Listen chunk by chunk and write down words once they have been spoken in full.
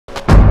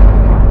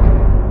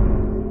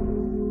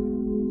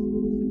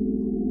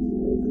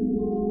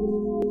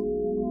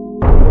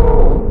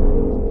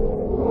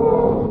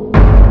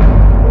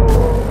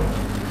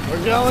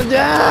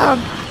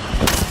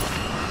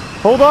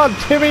Hold on,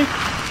 Timmy!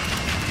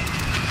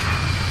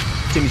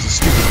 Timmy's a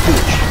stupid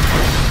bitch.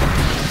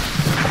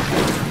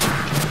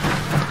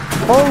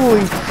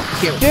 Holy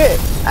shit!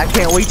 I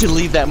can't wait to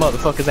leave that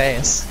motherfucker's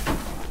ass.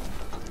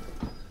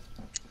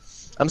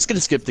 I'm just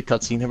gonna skip the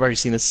cutscene. I've already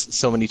seen this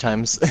so many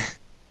times. I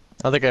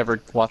don't think I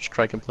ever watched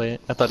Kraken play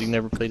it. I thought he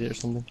never played it or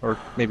something. Or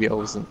maybe I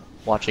wasn't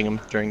watching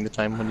him during the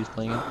time when he's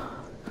playing it.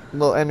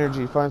 Little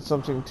energy, find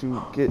something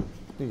to get,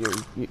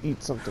 you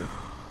eat something.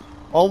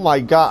 Oh my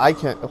god, I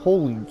can't,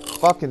 holy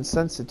fucking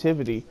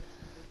sensitivity.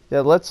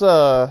 Yeah, let's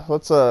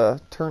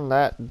turn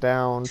that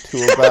down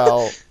to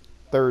about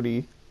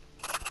 30.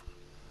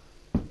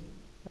 I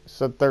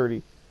said 30.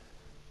 You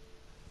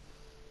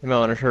might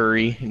want to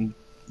hurry and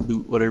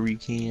loot whatever you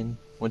can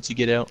once you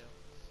get out.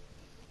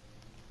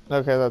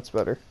 Okay, that's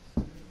better.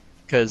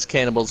 Because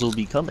cannibals will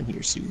be coming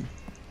here soon.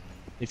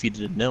 If you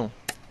didn't know.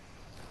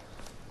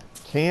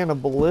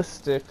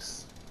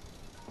 Cannibalistics.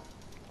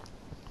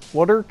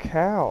 What are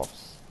cows?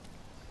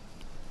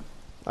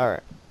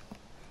 Alright.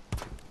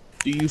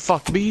 Do you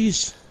fuck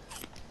bees?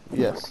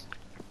 Yes.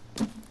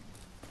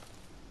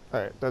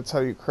 Alright, that's how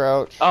you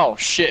crouch. Oh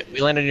shit,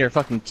 we landed near a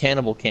fucking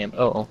cannibal camp.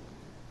 Uh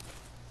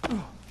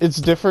oh. It's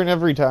different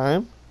every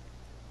time?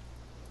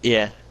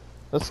 Yeah.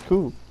 That's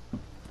cool.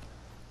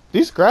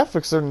 These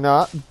graphics are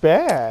not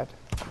bad.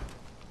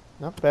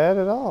 Not bad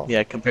at all.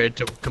 Yeah, compared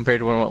to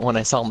when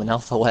I saw them in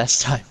alpha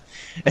last time.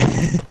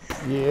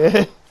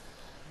 Yeah.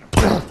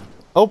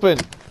 Open.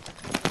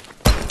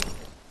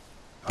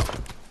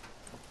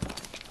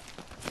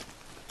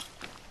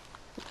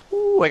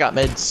 Ooh, I got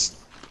meds.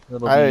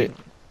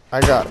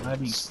 I got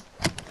Maybe.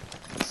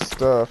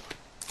 stuff.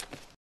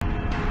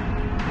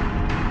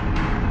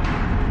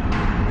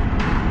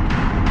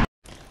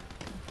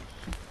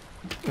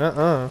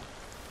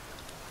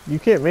 You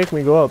can't make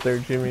me go out there,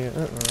 Jimmy.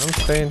 I'm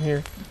staying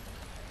here.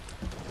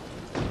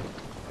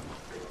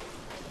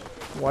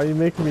 Why are you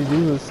making me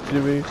do this,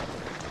 Jimmy?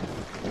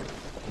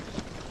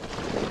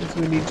 Because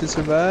we need to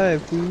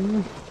survive,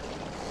 dude.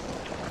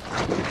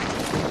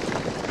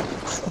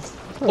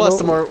 Plus,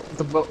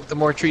 the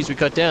more trees we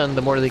cut down,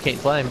 the more they can't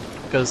climb.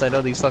 Because I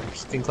know these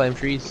fuckers can climb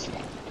trees.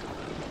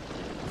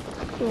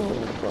 Oh,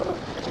 God.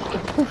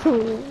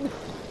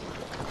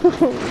 Oh,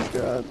 my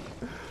God.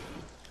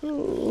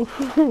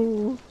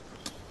 Oh.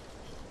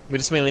 We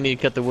just mainly need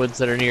to cut the woods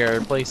that are near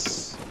our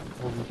place.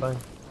 We'll be fine.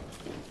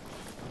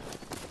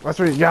 That's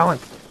where he's yelling.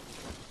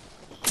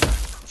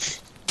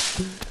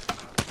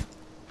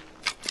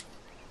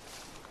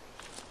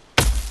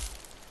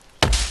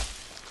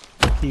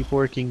 Keep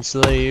working,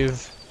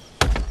 slave.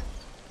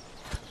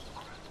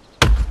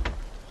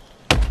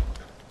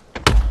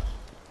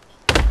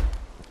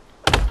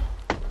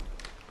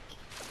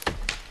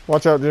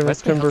 Watch out, Jimmy.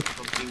 That's Timber.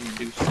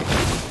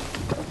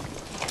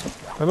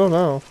 I don't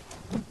know.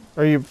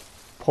 Are you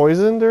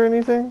poisoned or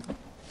anything?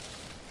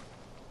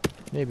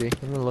 Maybe.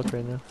 I'm gonna look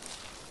right now.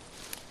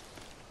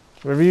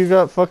 Maybe you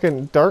got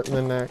fucking dart in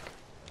the neck.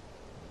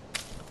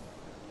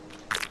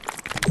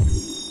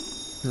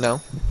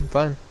 No, I'm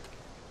fine.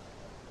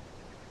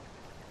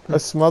 I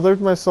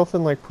smothered myself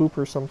in like poop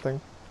or something.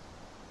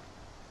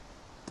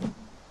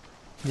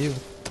 You.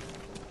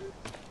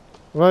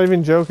 I'm not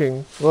even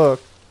joking. Look.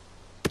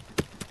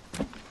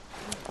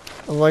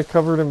 I'm like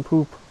covered in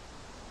poop.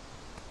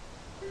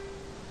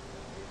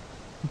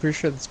 I'm pretty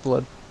sure that's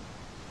blood.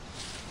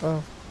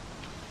 Oh.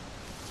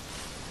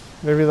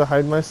 Maybe to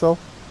hide myself?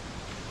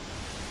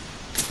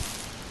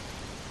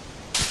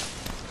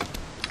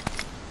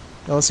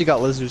 Unless you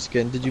got lizard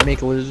skin. Did you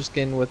make a lizard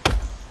skin with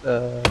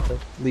the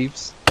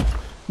leaves?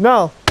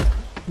 No!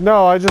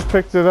 No, I just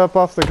picked it up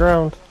off the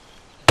ground.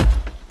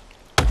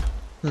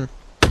 Hmm.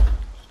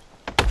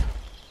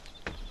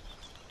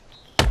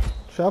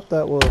 Chop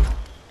that wood.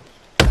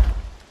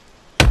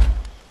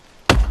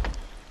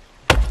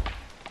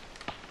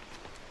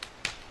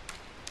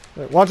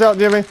 Wait, watch out,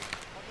 Jimmy!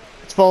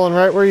 It's falling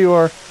right where you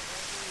are.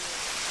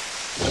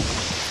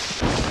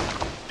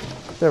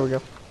 There we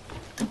go.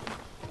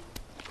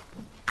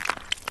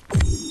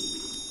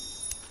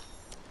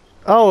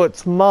 Oh,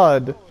 it's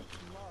mud.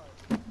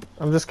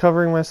 I'm just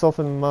covering myself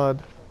in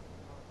mud.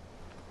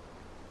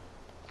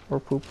 Or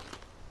poop.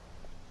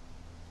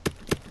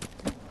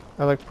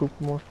 I like poop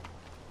more.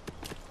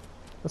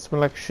 I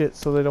smell like shit,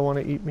 so they don't want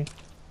to eat me.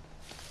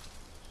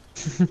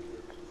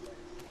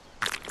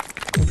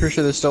 I'm pretty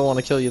sure they still want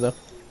to kill you though.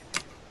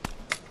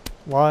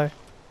 Why?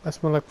 I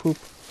smell like poop.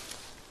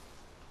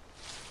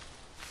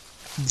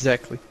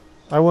 Exactly.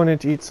 I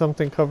wouldn't eat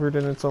something covered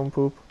in its own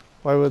poop.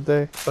 Why would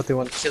they? But they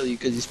want to kill you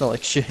because you smell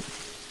like shit.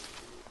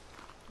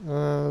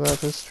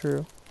 That is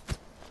true.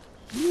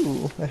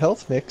 Ooh, a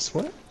health mix.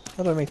 What?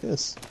 How do I make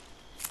this?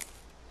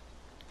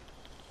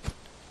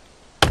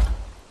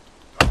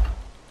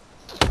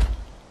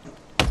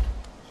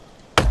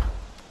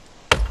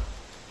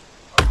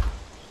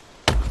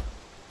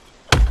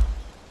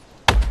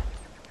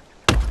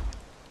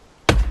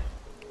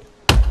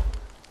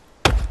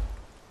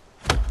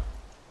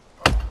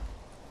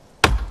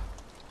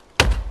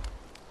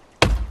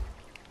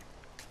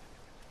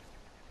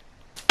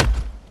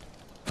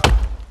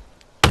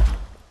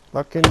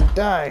 Fucking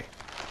die.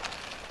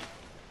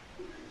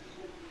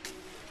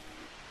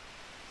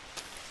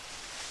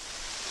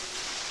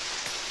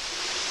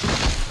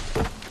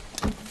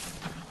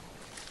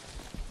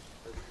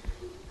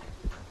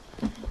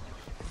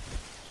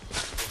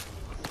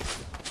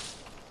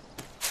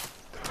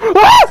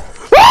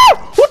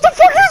 What the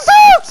fuck is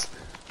that?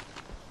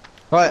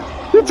 What?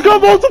 It's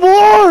got multiple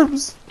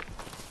arms!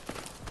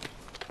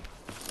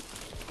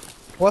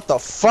 What the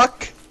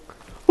fuck?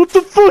 What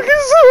the fuck is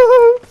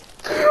that?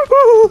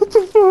 Oh, what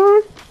the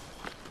fuck?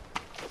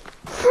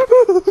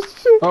 Oh,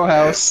 shit. Bow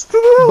house. To the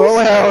Bow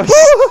house.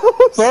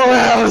 Bow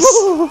house.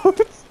 Oh,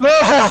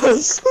 Bow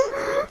house.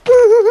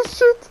 oh,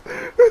 shit.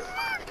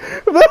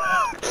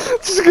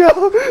 Just go!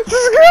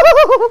 Just go!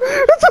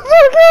 Get the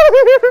fuck out of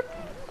here!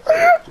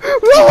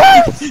 No,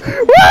 wait!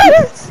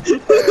 Wait!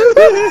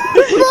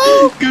 No!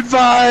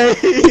 Goodbye.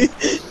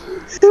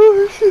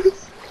 Oh, shit.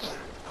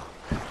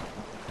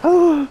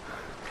 Oh,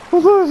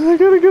 hold on, I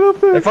gotta get up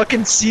there. I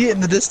fucking see it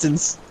in the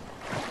distance.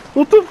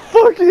 What the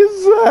fuck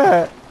is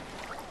that?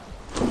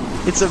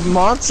 It's a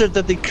monster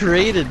that they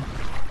created.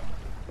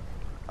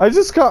 I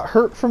just got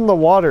hurt from the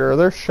water. Are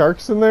there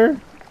sharks in there?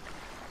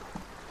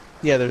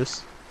 Yeah,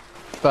 there's.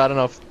 But I don't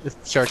know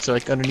if sharks are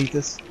like underneath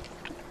this.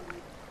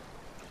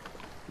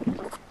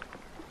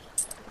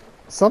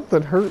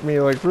 Something hurt me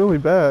like really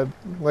bad.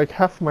 Like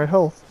half my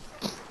health.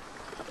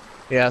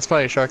 Yeah, it's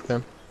probably a shark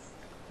then.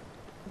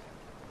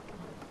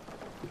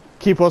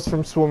 Keep us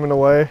from swimming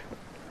away.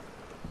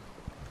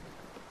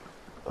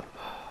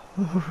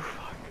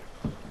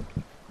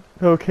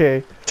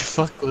 Okay. The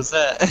fuck was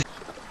that?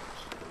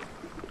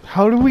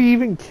 How do we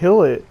even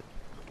kill it?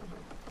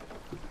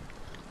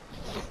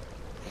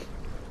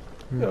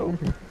 No.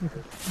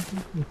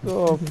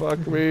 Oh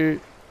fuck me.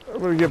 I'm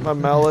gonna get my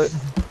mallet.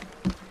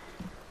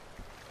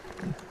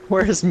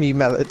 Where's me,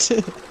 Mallet?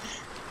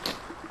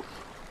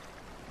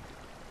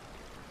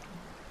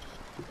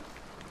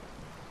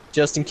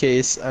 Just in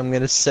case, I'm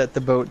gonna set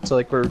the boat to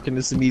like where we can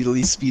just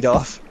immediately speed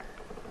off.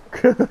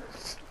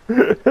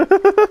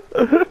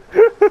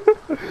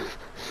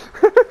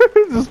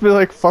 Just be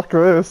like, fuck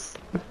this.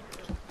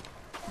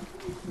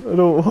 I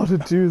don't want to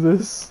do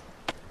this.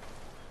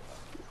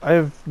 I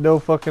have no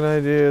fucking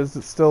idea. Is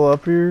it still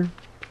up here?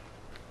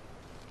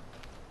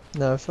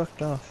 No, I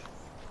fucked off.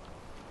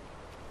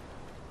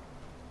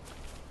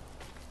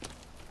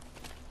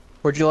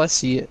 Where'd you last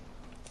see it?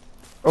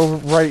 Oh,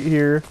 right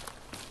here.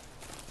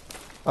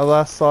 I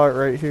last saw it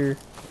right here.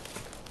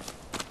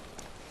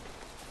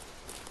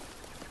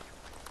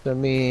 That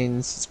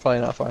means it's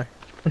probably not far.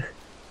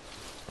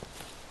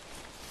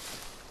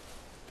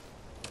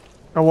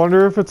 I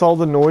wonder if it's all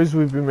the noise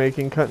we've been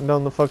making cutting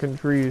down the fucking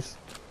trees.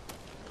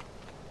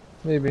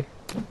 Maybe.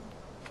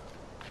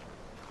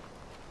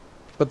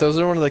 But those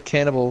are one of the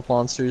cannibal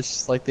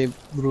monsters. Like, they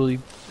literally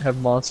have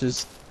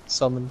monsters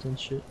summoned and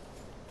shit.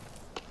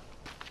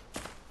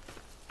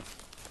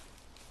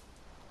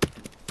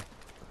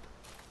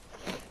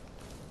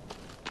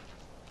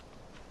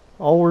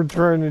 All we're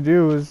trying to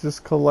do is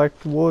just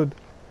collect wood.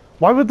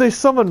 Why would they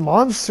summon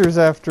monsters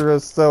after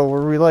us though?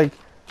 Were we like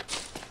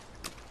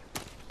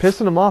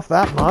pissing them off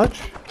that much?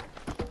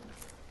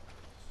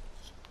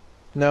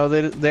 No,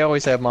 they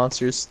always have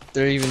monsters.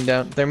 They're even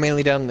down. They're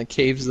mainly down in the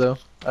caves though.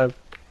 I've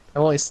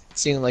only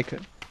seen like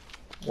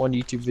one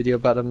YouTube video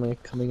about them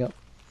like coming up.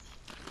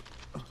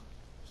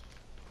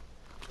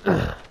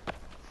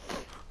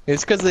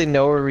 It's because they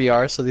know where we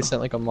are, so they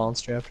sent like a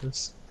monster after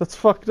us. That's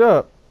fucked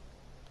up.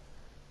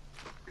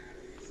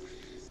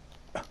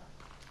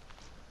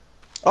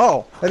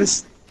 Oh, I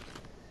just.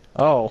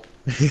 Oh.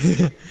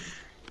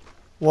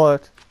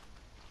 What?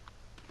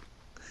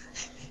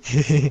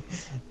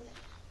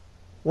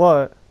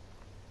 What?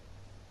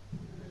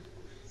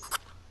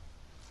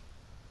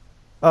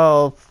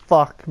 Oh,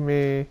 fuck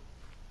me.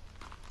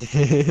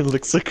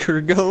 Looks like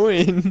we're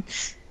going.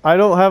 I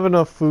don't have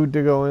enough food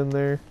to go in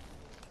there.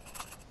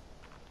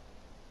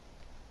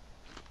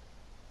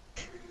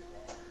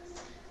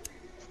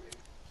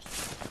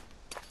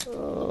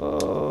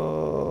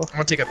 I'm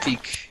gonna take a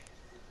peek.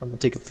 I'm gonna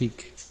take a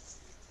peek.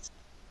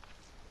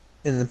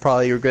 And then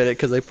probably regret it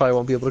because I probably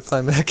won't be able to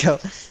climb back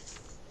out.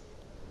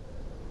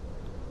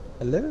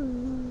 Hello?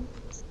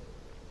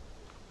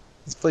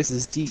 This place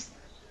is deep.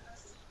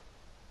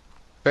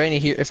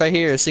 If I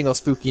hear a single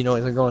spooky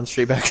noise, I'm going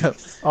straight back up.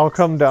 I'll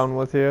come down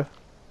with you.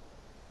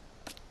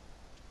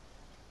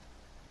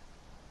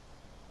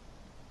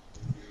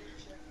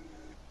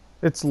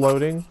 It's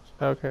loading?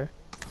 Okay.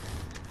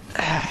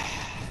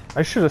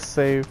 I should have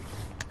saved.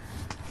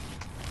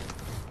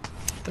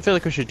 I feel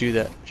like we should do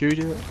that. Should we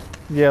do it?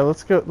 Yeah,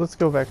 let's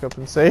go back up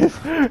and save.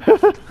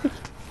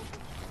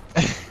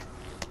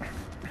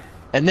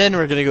 And then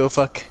we're gonna go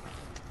fuck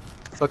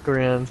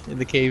around in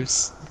the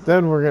caves.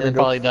 Then we're gonna And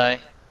go probably die.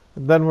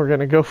 Then we're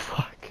gonna go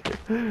fuck.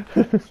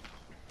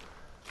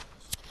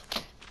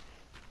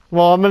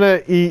 Well, I'm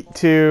gonna eat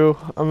too.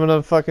 I'm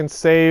gonna fucking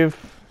save,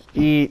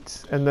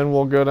 eat, and then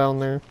we'll go down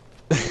there.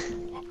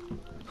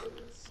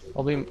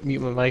 I'll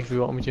mute my mic if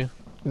you want me to.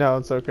 No,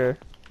 it's okay.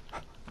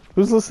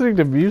 Who's listening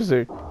to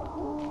music?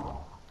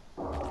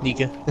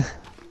 Nika.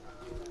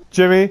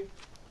 Jimmy,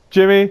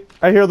 Jimmy,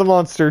 I hear the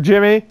monster.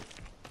 Jimmy,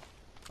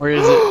 Where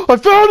is it? I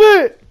found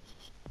it.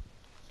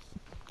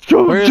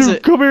 Come, Where is dude,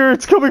 it? come here.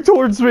 It's coming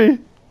towards me.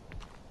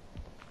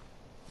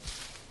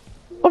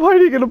 I'm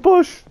hiding in a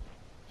bush.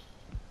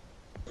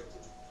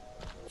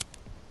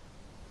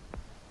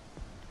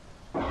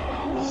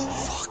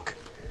 Fuck.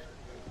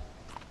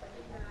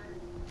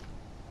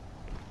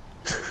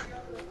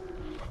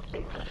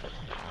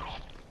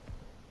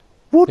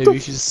 What Maybe the? you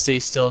should just stay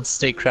still and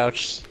stay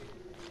crouched.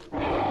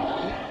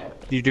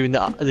 You're doing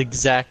the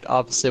exact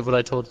opposite of what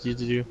I told you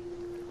to do.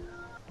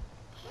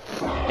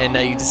 And now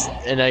you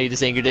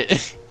just angered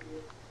it.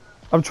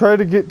 I'm trying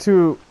to get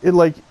to it,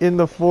 like in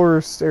the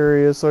forest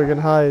area, so I can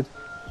hide.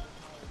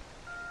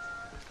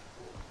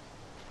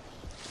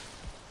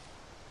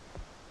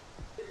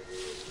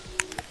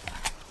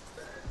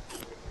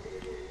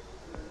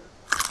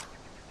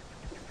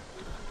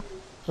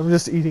 I'm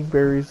just eating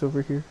berries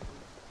over here.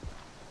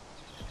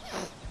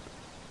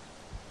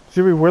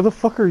 Jimmy, where the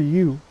fuck are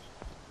you?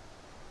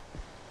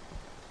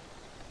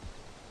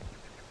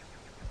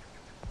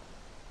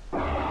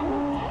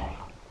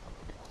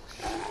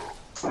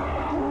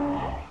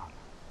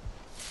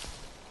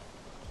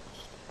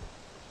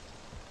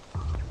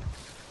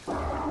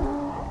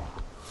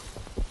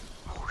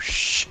 Oh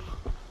shit.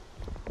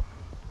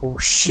 Oh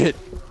shit.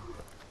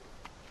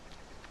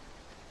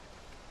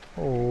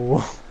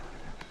 Oh.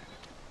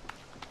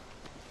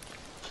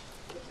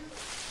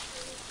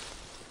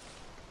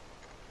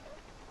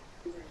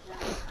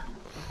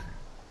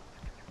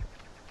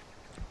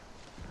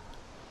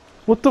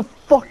 What the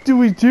fuck do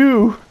we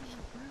do?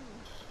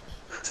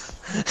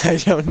 I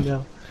don't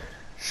know.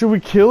 Should we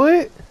kill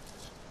it?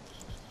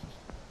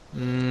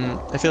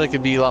 I feel like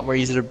it'd be a lot more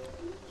easy to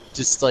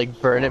just like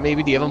burn it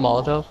maybe. Do you have a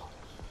Molotov?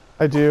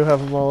 I do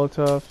have a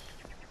Molotov.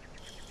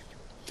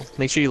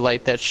 Make sure you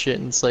light that shit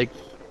and it's like...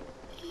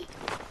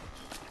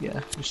 Yeah,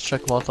 just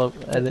chuck a Molotov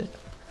at it.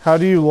 How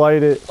do you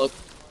light it? You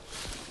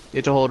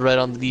have to hold right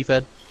on the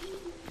D-pad.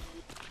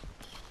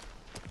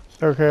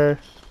 Okay.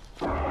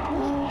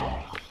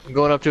 I'm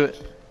going up to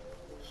it.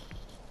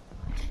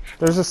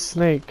 There's a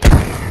snake.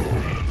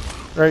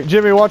 Alright,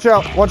 Jimmy, watch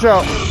out! Watch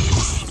out! I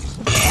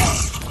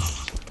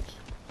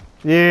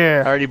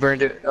Yeah! already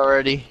burned it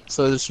already,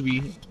 so this should be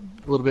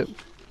a little bit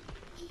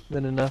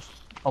than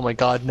enough. Oh my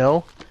god,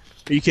 no?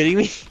 Are you kidding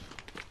me?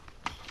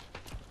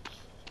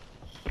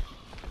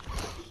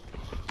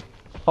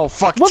 Oh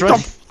fuck, What the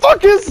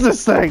fuck is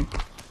this thing?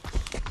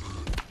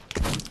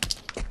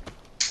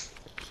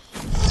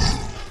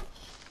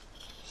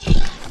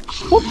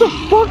 What the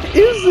fuck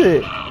is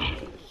it?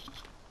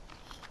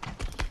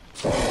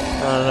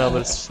 I don't know,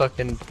 but it's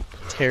fucking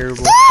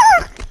terrible.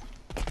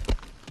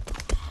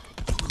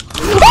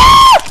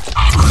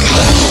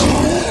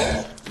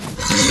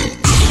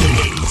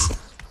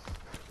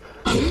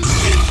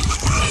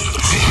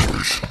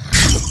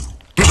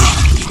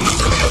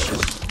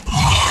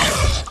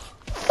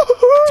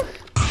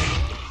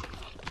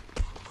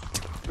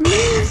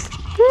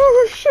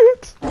 Oh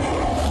shit!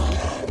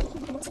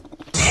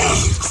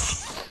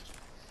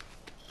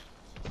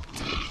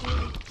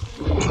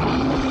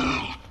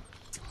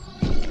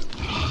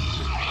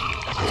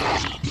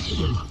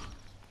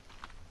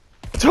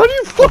 How do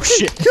you fucking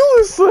shit. kill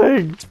this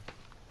thing?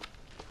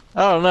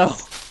 I don't know.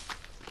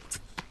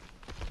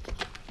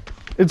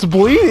 It's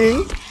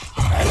bleeding.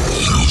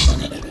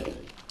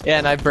 Yeah,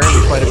 and I burned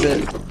it quite a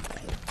bit.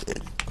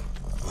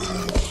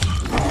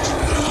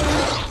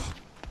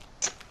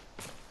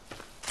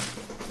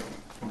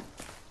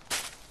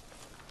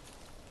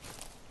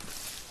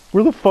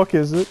 Where the fuck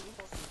is it?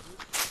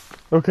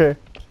 Okay.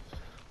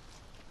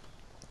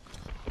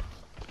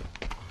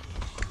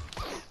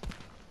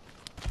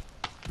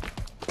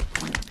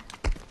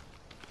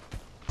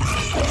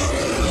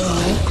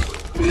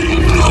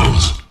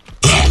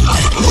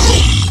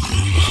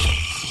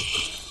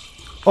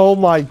 Oh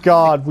my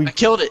god, I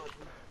killed it.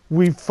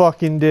 we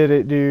fucking did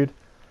it, dude.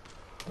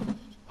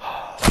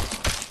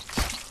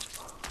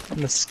 I'm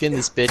gonna skin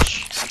this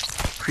bitch.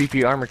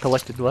 Creepy armor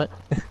collected, what?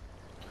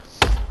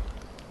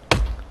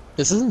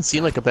 This doesn't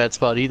seem like a bad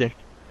spot either.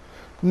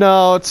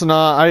 No, it's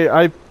not.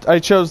 I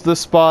chose this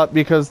spot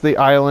because the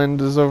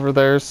island is over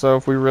there, so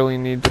if we really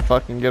need to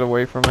fucking get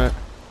away from it.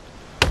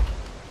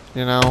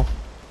 You know?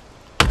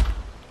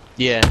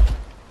 Yeah.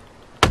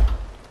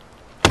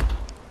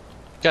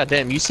 God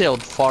damn, you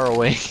sailed far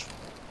away.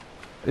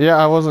 Yeah,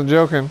 I wasn't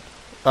joking.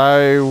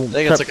 I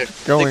think kept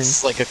it's going.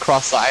 it's like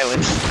across the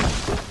island.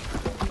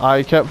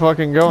 I kept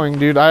fucking going,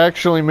 dude. I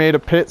actually made a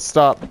pit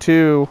stop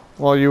too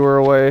while you were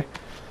away.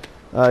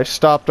 I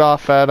stopped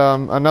off at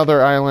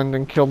another island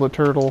and killed a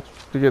turtle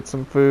to get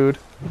some food.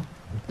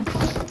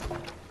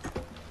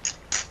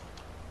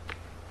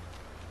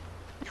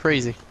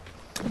 Crazy.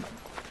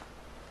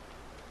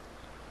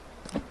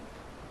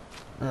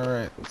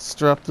 Alright, let's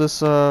drop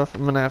this off.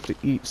 I'm gonna have to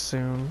eat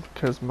soon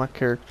because my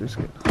character's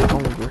getting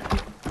hungry.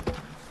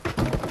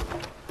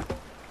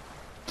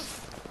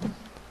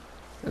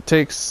 It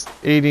takes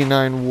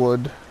 89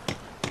 wood.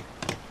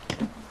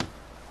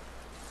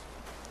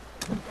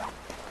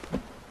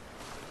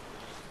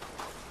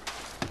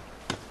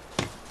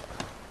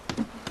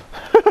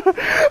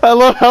 I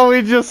love how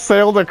we just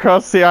sailed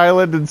across the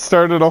island and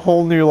started a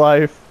whole new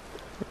life.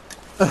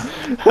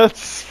 That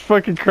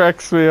fucking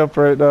cracks me up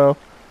right now.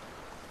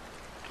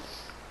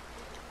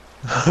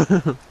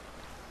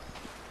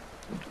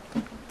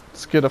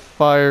 Let's get a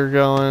fire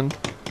going.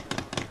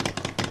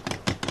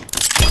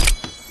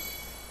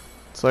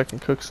 So I can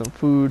cook some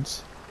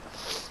foods.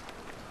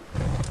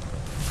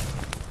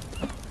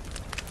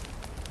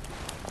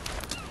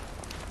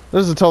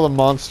 This is until the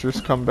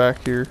monsters come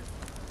back here.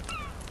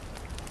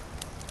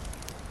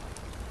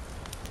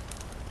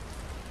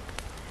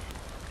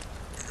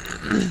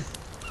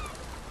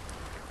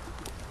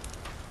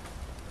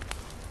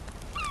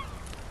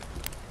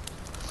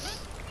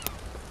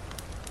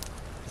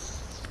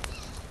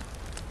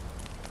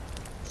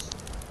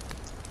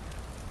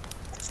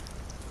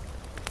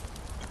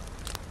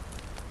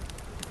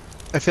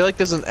 I feel like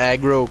there's an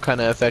aggro kind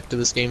of effect to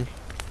this game.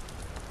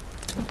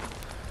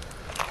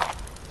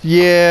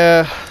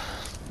 Yeah,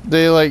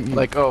 they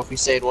like Oh, if you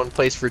stay in one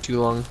place for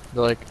too long,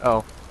 they're like,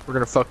 oh, we're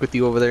gonna fuck with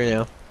you over there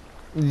now.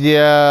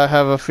 yeah, I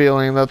have a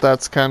feeling that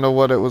that's kind of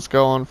what it was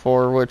going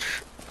for, which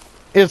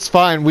it's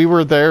fine. We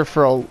were there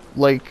for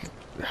like,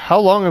 how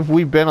long have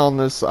we been on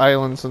this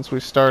island since we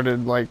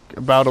started? Like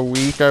about a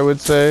week, I would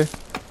say.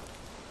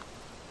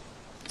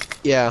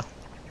 Yeah.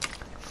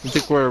 I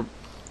think we're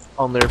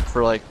on there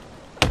for like,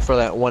 for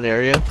that one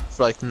area,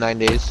 for like 9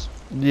 days.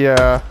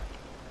 Yeah.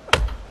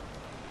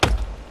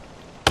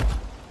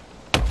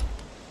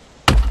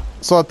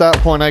 So at that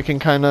point, I can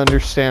kind of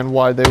understand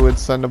why they would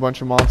send a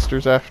bunch of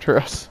monsters after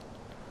us.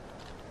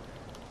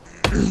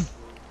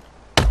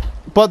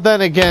 But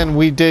then again,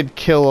 we did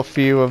kill a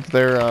few of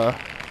their,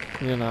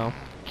 you know,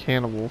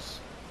 cannibals.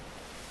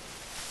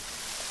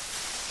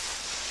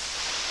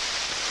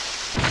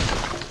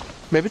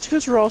 Maybe it's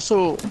because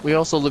we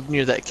also live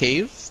near that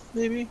cave,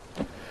 maybe?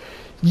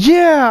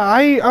 Yeah,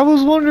 I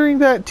was wondering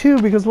that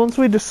too, because once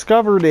we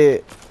discovered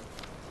it,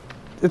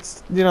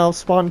 it's, you know,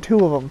 spawned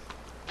 2 of them.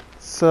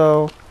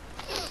 So,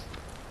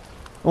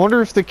 I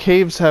wonder if the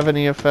caves have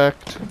any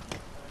effect.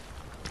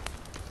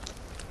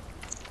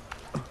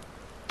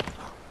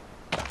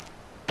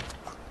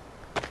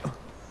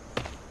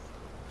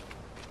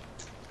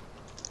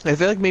 I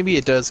feel like maybe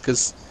it does,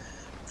 because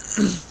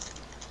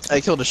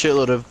I killed a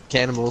shitload of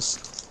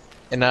cannibals,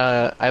 and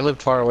I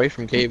lived far away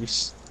from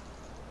caves.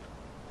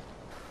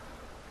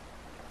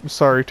 I'm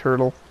sorry,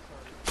 turtle.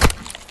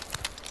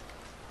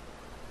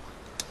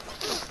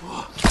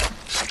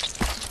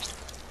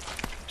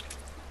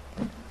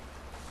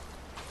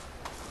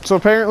 So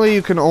apparently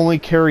you can only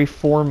carry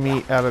 4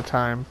 meat at a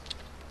time.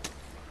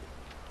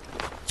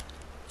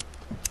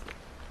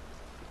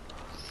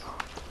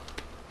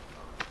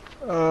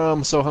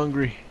 I'm so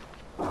hungry.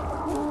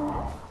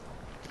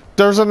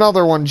 There's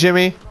another one,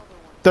 Jimmy.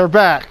 They're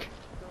back.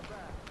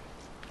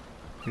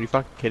 Are you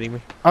fucking kidding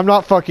me? I'm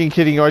not fucking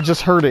kidding you, I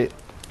just heard it.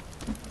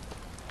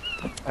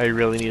 I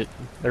really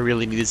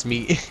need this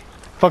meat.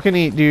 Fucking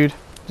eat, dude.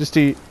 Just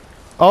eat.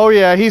 Oh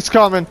yeah, he's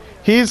coming.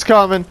 He's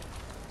coming.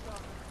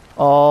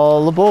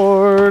 All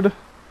aboard.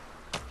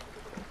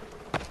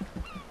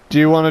 Do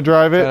you want to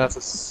drive it?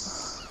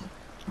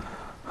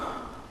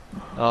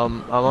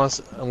 I'm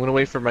gonna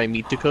wait for my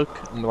meat to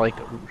cook. I'm like,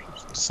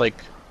 just like,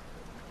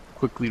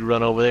 quickly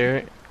run over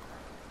there,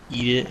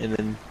 eat it, and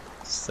then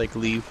just like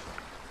leave.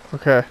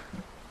 Okay.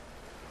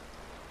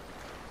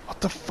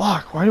 What the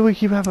fuck? Why do we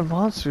keep having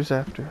monsters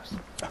after us?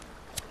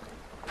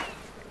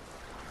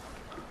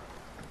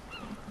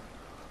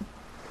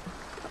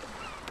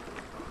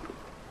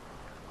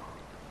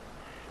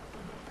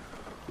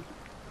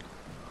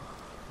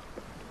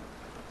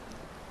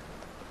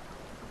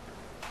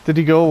 Did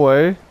he go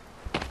away?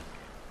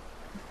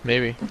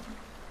 Maybe.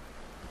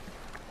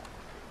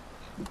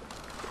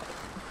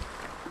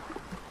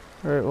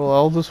 Alright, well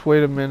I'll just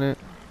wait a minute.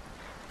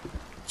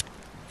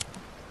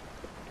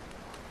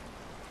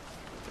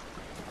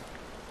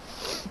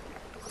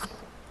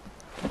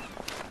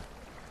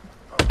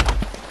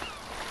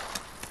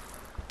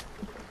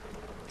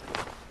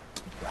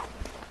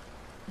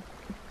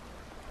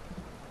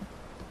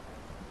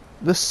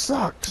 This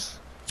sucks.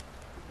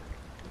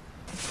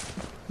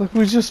 Look,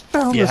 we just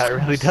found this. Yeah, it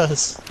really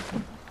does.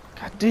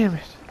 God damn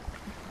it.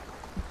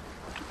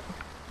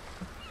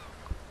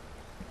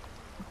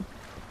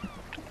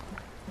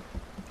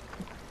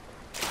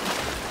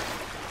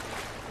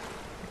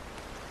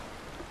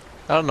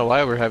 I don't know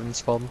why we're having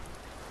this problem.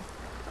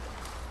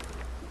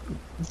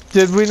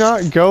 Did we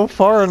not go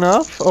far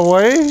enough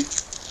away?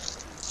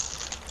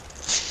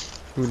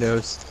 Who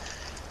knows?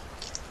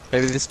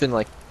 Maybe it's been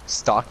like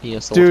stalking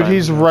us the whole Dude, time.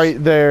 he's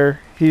right there.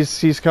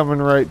 He's coming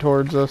right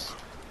towards us.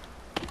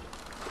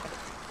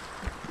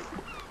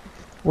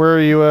 Where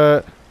are you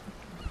at?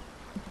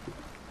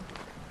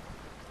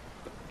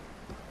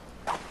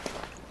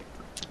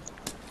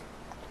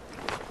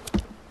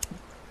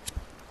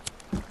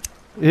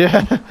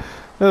 Yeah, that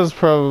was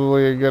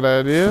probably a good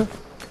idea.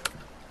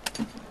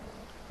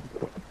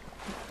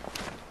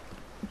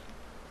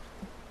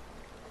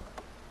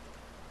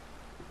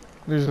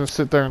 He's gonna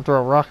sit there and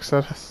throw rocks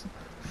at us.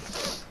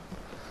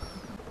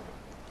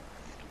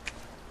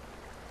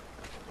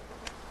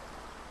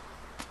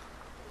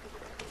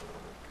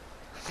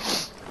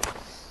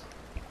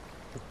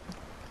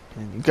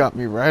 got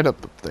me right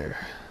up there.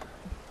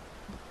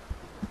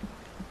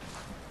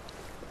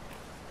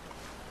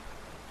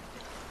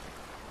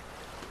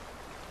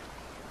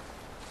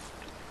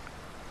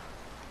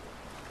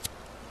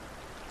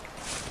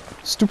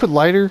 Stupid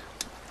lighter.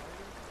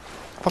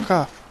 Fuck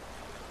off.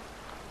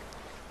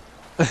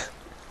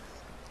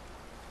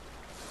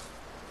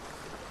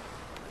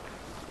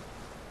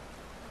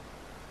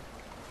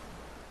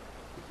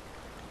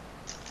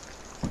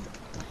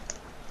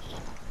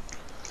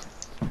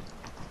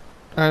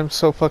 I'm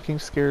so fucking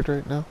scared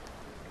right now.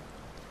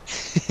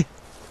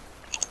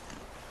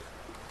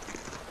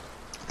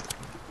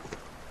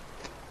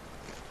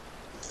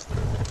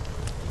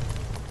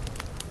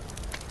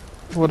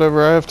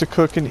 Whatever, I have to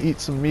cook and eat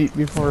some meat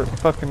before it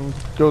fucking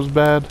goes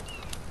bad.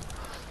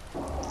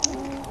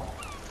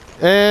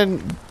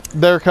 And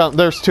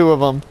there's two of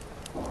them.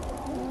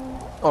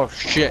 Oh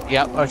shit,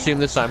 yep, I see him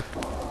this time.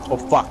 Oh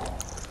fuck.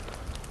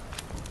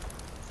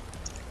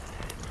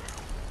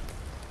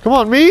 Come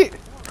on, meat!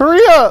 Hurry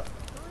up!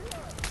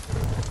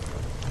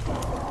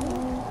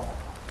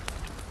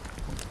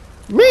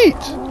 Meat!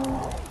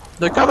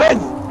 They're coming!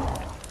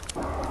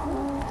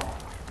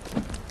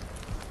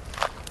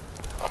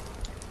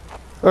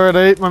 Alright,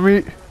 I ate my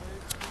meat.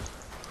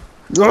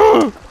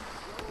 Ugh!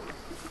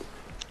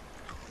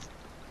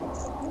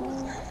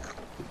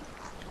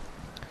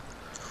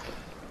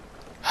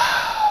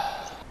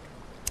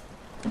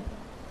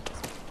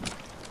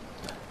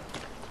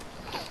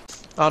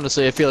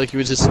 Honestly, I feel like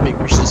we should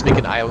just make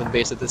an island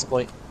base at this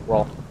point.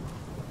 Well,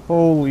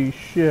 Holy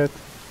shit.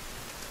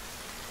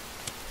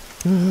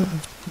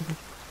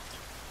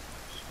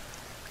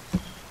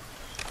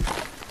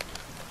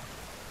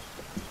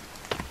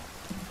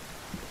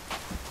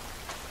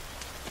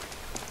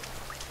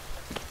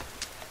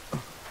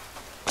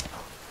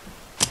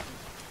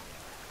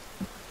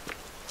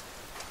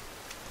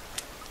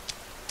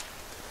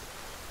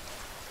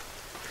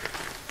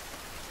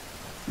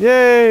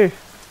 Yay!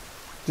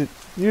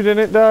 You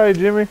didn't die,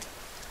 Jimmy.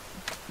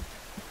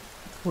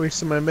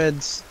 wasting my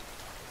meds.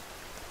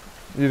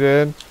 You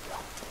did.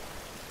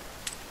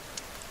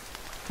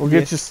 We'll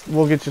get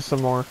you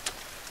some more.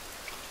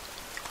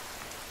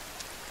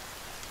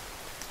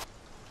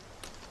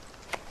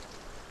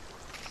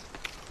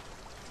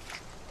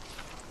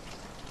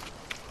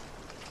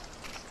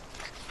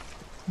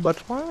 But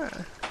why?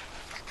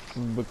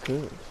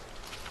 Because.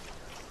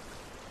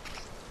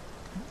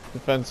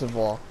 Defensive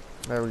wall.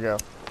 There we go.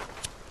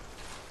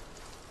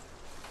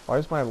 Why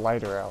is my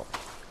lighter out?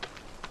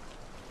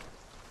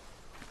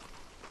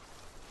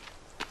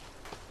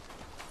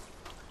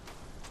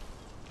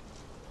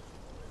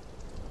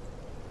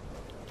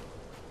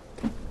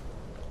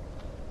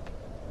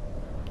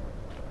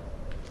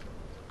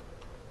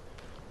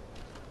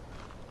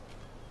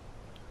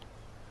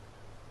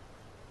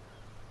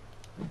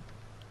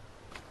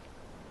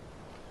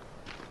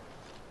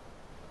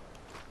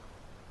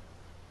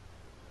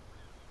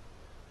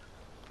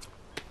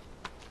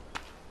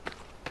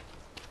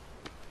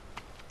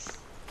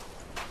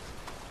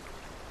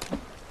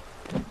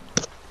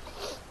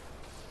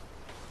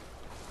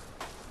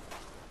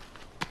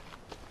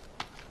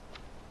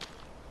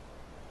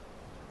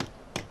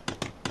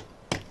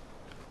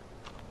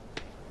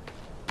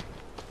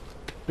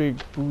 Big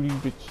booty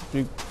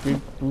bitches, big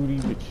booty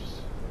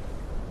bitches.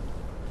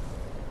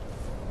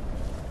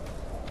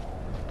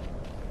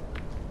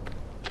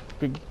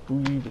 Big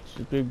booty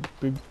bitches,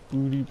 big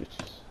booty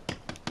bitches.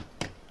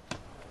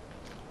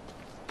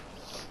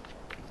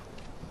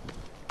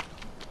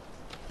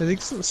 I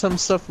think some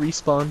stuff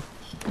respawn.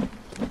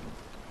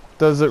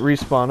 Does it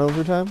respawn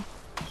over time?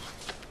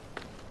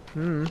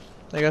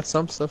 I got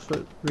some stuff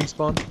that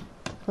respawn.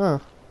 Huh.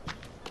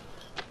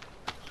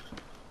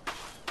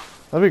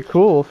 That'd be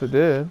cool if it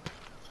did.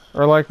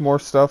 Or like more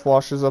stuff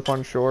washes up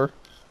on shore.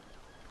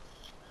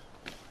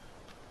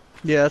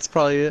 Yeah, that's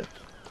probably it.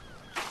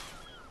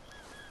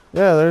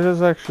 Yeah, there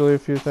is actually a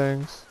few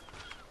things.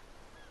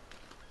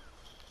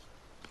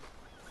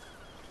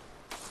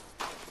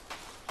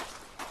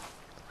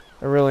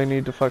 I really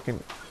need to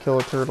fucking kill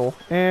a turtle.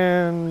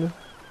 And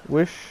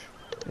wish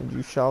and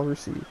you shall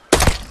receive.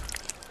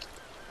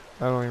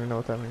 I don't even know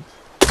what that means.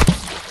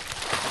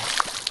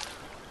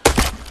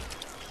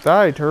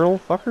 Die, turtle,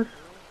 fucker.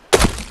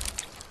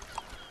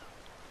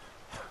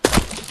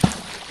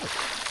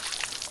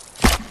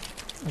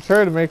 I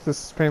try to make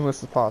this as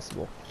painless as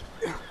possible.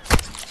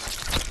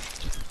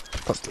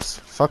 But this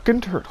fucking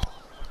turtle.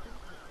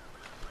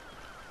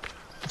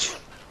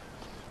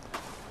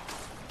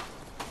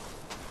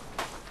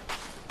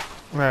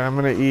 Alright, I'm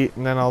gonna eat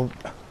and then I'll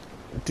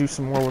do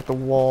some more with the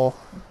wall.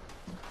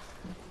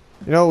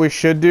 You know what we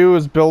should do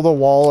is build a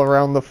wall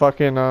around the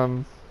fucking,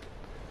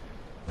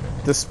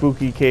 the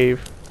spooky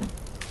cave.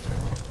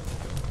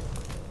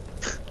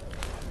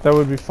 That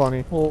would be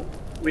funny. Well,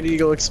 we need to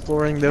go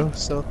exploring though,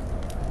 so.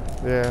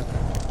 Yeah.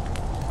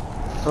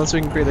 Unless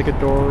we can create like a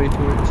doorway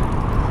to it.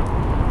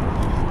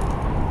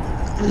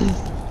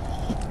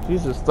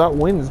 Jesus, that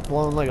wind's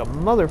blowing like a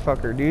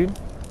motherfucker, dude.